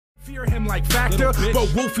Fear him like Factor, but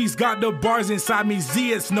Wolfie's got the bars inside me.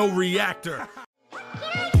 Z, it's no reactor.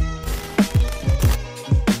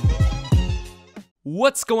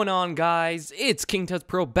 What's going on, guys? It's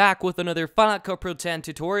KingTutsPro back with another Final Cut Pro 10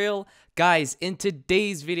 tutorial. Guys, in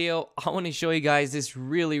today's video, I want to show you guys this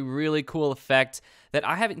really cool effect that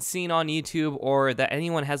I haven't seen on YouTube or that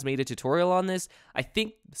anyone has made a tutorial on this. I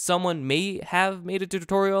think someone may have made a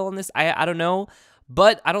tutorial on this. I don't know.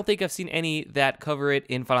 But I don't think I've seen any that cover it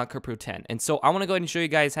in Final Cut Pro 10. And so I want to go ahead and show you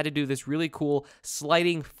guys how to do this really cool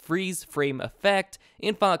sliding freeze frame effect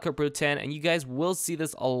in Final Cut Pro 10. And you guys will see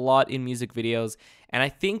this a lot in music videos. And I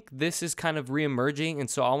think this is kind of re-emerging. And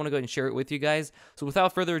so I want to go ahead and share it with you guys. So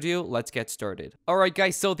without further ado, let's get started. All right,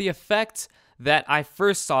 guys. So the effect that I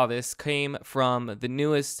first saw this came from the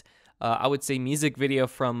newest, I would say, music video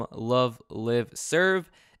from LoveLiveServe.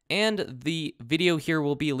 And the video here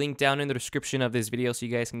will be linked down in the description of this video, so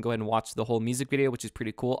you guys can go ahead and watch the whole music video, which is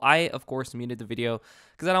pretty cool. I, of course, muted the video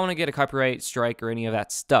because I don't want to get a copyright strike or any of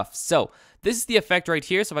that stuff. So this is the effect right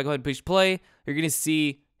here. So if I go ahead and push play, you're going to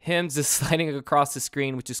see him just sliding across the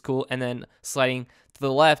screen, which is cool, and then sliding to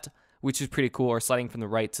the left, which is pretty cool, or sliding from the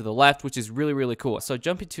right to the left, which is really cool. So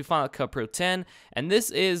jump into Final Cut Pro 10, and this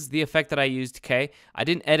is the effect that I used, okay? I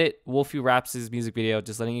didn't edit WolfieRaps' music video,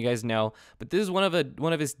 just letting you guys know, but this is one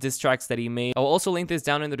of his diss tracks that he made. I'll also link this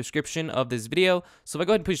down in the description of this video. So if I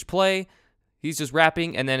go ahead and push play, he's just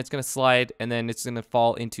rapping, and then it's gonna slide, and then it's gonna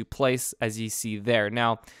fall into place, as you see there.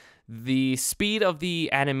 Now, the speed of the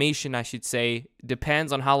animation, I should say,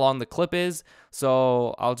 depends on how long the clip is.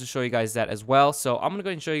 So I'll just show you guys that as well. So I'm going to go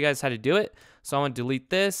ahead and show you guys how to do it. So I'm going to delete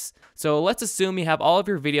this. So let's assume you have all of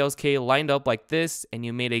your videos, okay, lined up like this, and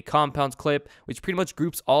you made a compound clip, which pretty much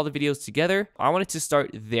groups all the videos together. I want it to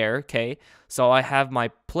start there, okay? So I have my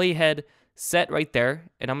playhead set right there,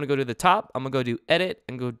 and I'm gonna go to the top. I'm gonna go to edit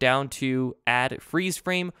and go down to add freeze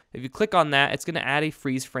frame. If you click on that, it's gonna add a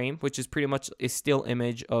freeze frame, which is pretty much a still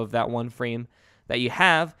image of that one frame that you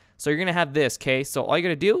have. So you're gonna have this, okay? So all you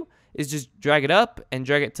gotta do is just drag it up and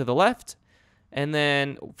drag it to the left, and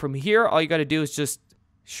then from here, all you gotta do is just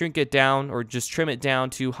shrink it down or just trim it down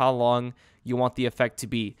to how long you want the effect to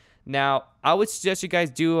be. Now, I would suggest you guys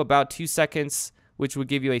do about 2 seconds, which would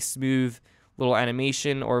give you a smooth little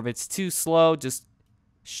animation, or if it's too slow, just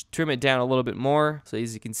trim it down a little bit more. So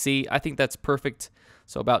as you can see, I think that's perfect.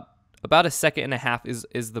 So about 1.5 seconds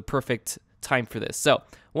is the perfect time for this. So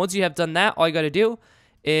once you have done that, all you got to do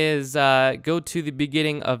is go to the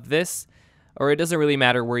beginning of this, or it doesn't really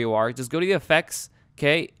matter where you are. Just go to the effects,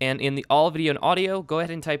 okay, and in the all video and audio, go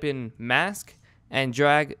ahead and type in mask and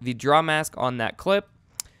drag the draw mask on that clip.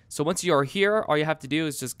 So once you are here, all you have to do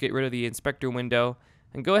is just get rid of the inspector window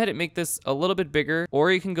and go ahead and make this a little bit bigger,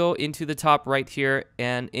 or you can go into the top right here,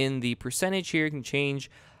 and in the percentage here, you can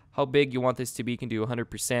change how big you want this to be. You can do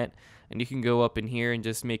 100%, and you can go up in here and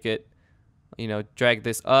just make it, you know, drag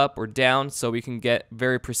this up or down so we can get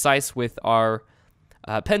very precise with our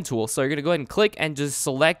pen tool. So you're gonna go ahead and click and just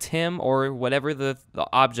select him or whatever the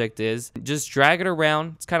object is. Just drag it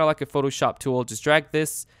around. It's kind of like a Photoshop tool. Just drag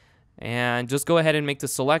this and just go ahead and make the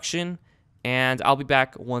selection, and I'll be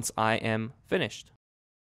back once I am finished.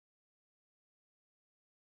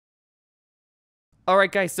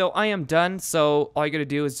 Alright guys, so I am done. So all you gotta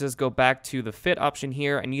do is just go back to the fit option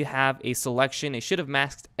here, and you have a selection. It should have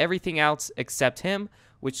masked everything else except him,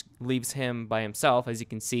 which leaves him by himself, as you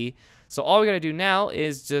can see. So all we gotta do now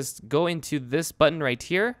is just go into this button right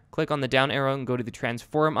here, click on the down arrow and go to the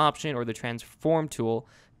transform option or the transform tool.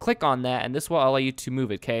 Click on that, and this will allow you to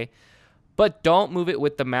move it, okay? But don't move it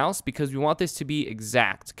with the mouse because we want this to be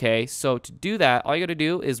exact, okay? So to do that, all you gotta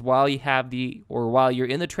do is while you're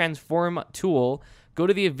in the transform tool, go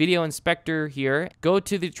to the video inspector here, go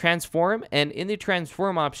to the transform, and in the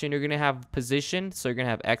transform option, you're gonna have position, so you're gonna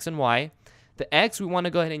have X and Y. The X, we wanna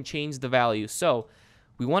go ahead and change the value. So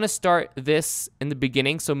we wanna start this in the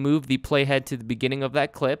beginning, so move the playhead to the beginning of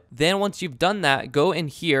that clip. Then once you've done that, go in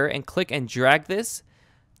here and click and drag this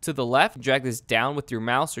to the left, drag this down with your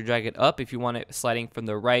mouse, or drag it up if you want it sliding from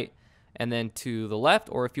the right and then to the left,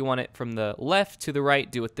 or if you want it from the left to the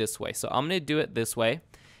right, do it this way. So I'm gonna do it this way.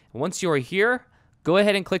 Once you are here, go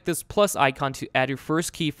ahead and click this plus icon to add your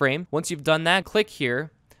first keyframe. Once you've done that, click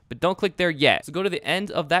here, but don't click there yet. So go to the end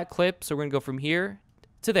of that clip, so we're gonna go from here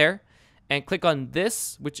to there, and click on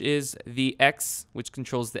this, which is the X, which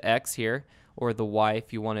controls the X here, or the Y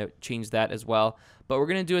if you want to change that as well. But we're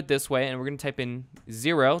going to do it this way, and we're going to type in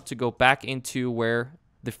 0 to go back into where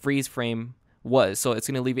the freeze frame was. So it's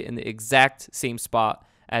going to leave it in the exact same spot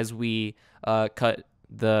as we cut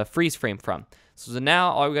the freeze frame from. So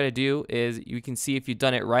now all we got to do is, you can see if you've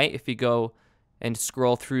done it right if you go and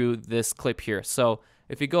scroll through this clip here. So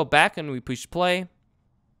If we go back and we push play,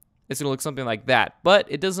 it's going to look something like that. But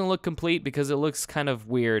it doesn't look complete because it looks kind of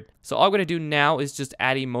weird. So all I'm going to do now is just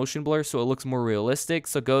add a motion blur so it looks more realistic.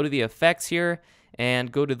 So go to the effects here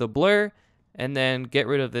and go to the blur and then get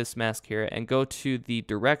rid of this mask here and go to the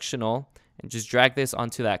directional and just drag this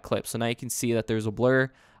onto that clip. So now you can see that there's a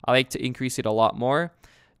blur. I like to increase it a lot more.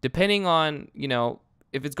 Depending on, you know,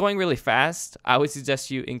 if it's going really fast, I would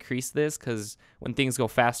suggest you increase this because when things go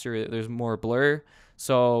faster, there's more blur.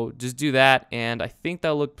 So just do that, and I think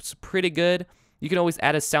that looks pretty good. You can always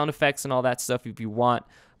add a sound effects and all that stuff if you want.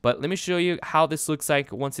 But let me show you how this looks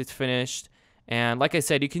like once it's finished. And like I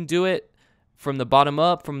said, you can do it from the bottom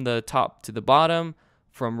up, from the top to the bottom,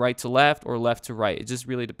 from right to left, or left to right. It just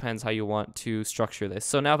really depends how you want to structure this.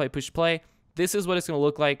 So now if I push play, this is what it's going to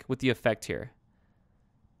look like with the effect here.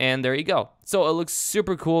 And there you go. So it looks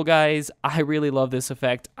super cool, guys. I really love this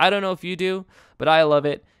effect. I don't know if you do, but I love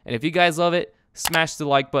it. And if you guys love it, smash the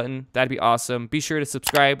like button. That'd be awesome. Be sure to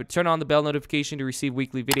subscribe, turn on the bell notification to receive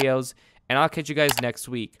weekly videos, and I'll catch you guys next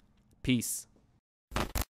week. Peace.